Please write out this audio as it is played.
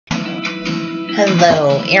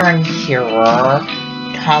Hello, Aaron here,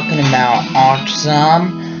 talking about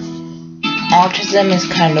autism. Autism is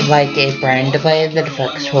kind of like a brain delay that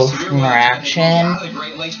affects social interaction, and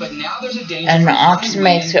autism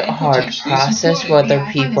makes it hard to process what other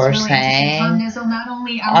people are saying.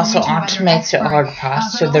 Also, autism makes it hard to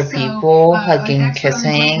process other people hugging and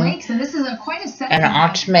kissing, and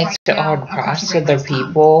autism makes it hard to process other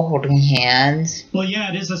people holding hands.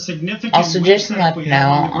 Also, just to let you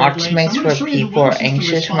know, autism makes where people are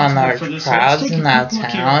anxious when large crowds and loud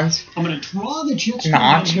sounds, and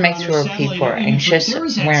autism makes where people are anxious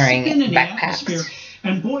wearing backpacks.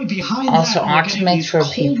 Also, autism makes sure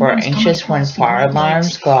people are anxious when fire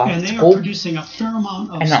alarms go off at school, and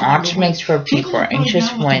autism makes sure people are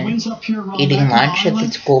anxious when eating lunch at the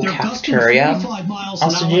school cafeteria.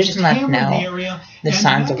 Also, just to let you know, the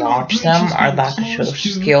signs of autism are lack of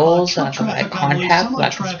social skills, lack of eye contact,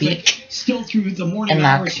 lack of speech, and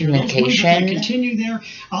lack of communication.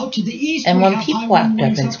 And when people act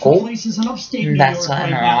up in school, that's a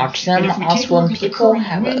sign of autism. Also, when people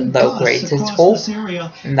have low grades at school,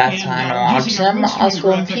 that's a sign of autism. Also,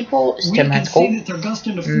 when people stim at school,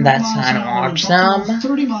 that's a sign of autism.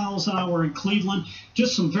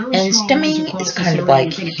 And stimming is kind of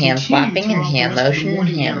like hand flapping and hand motion and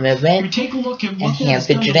hand movement and hand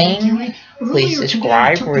fidgeting. Please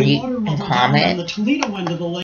subscribe, rate, and comment.